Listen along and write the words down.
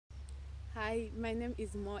Hi, my name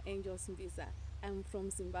is Moreangels Mbizah. I'm from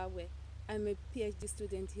Zimbabwe. I'm a PhD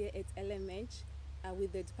student here at LMH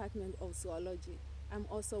with the Department of Zoology. I'm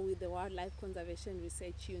also with the Wildlife Conservation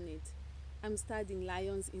Research Unit. I'm studying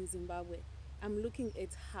lions in Zimbabwe. I'm looking at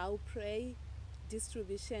how prey,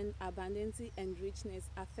 distribution, abundance, and richness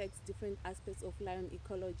affects different aspects of lion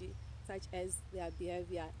ecology, such as their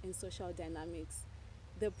behavior and social dynamics.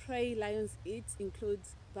 The prey lions eat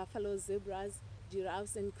includes buffalo, zebras,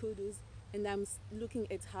 giraffes, and kudus, and I'm looking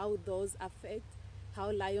at how those affect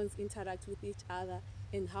how lions interact with each other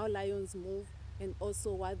and how lions move and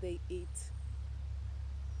also what they eat.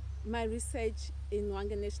 My research in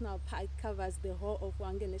Hwange National Park covers the whole of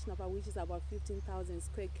Hwange National Park, which is about 15,000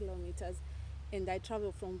 square kilometers, and I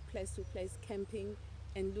travel from place to place camping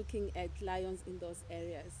and looking at lions in those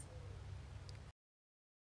areas.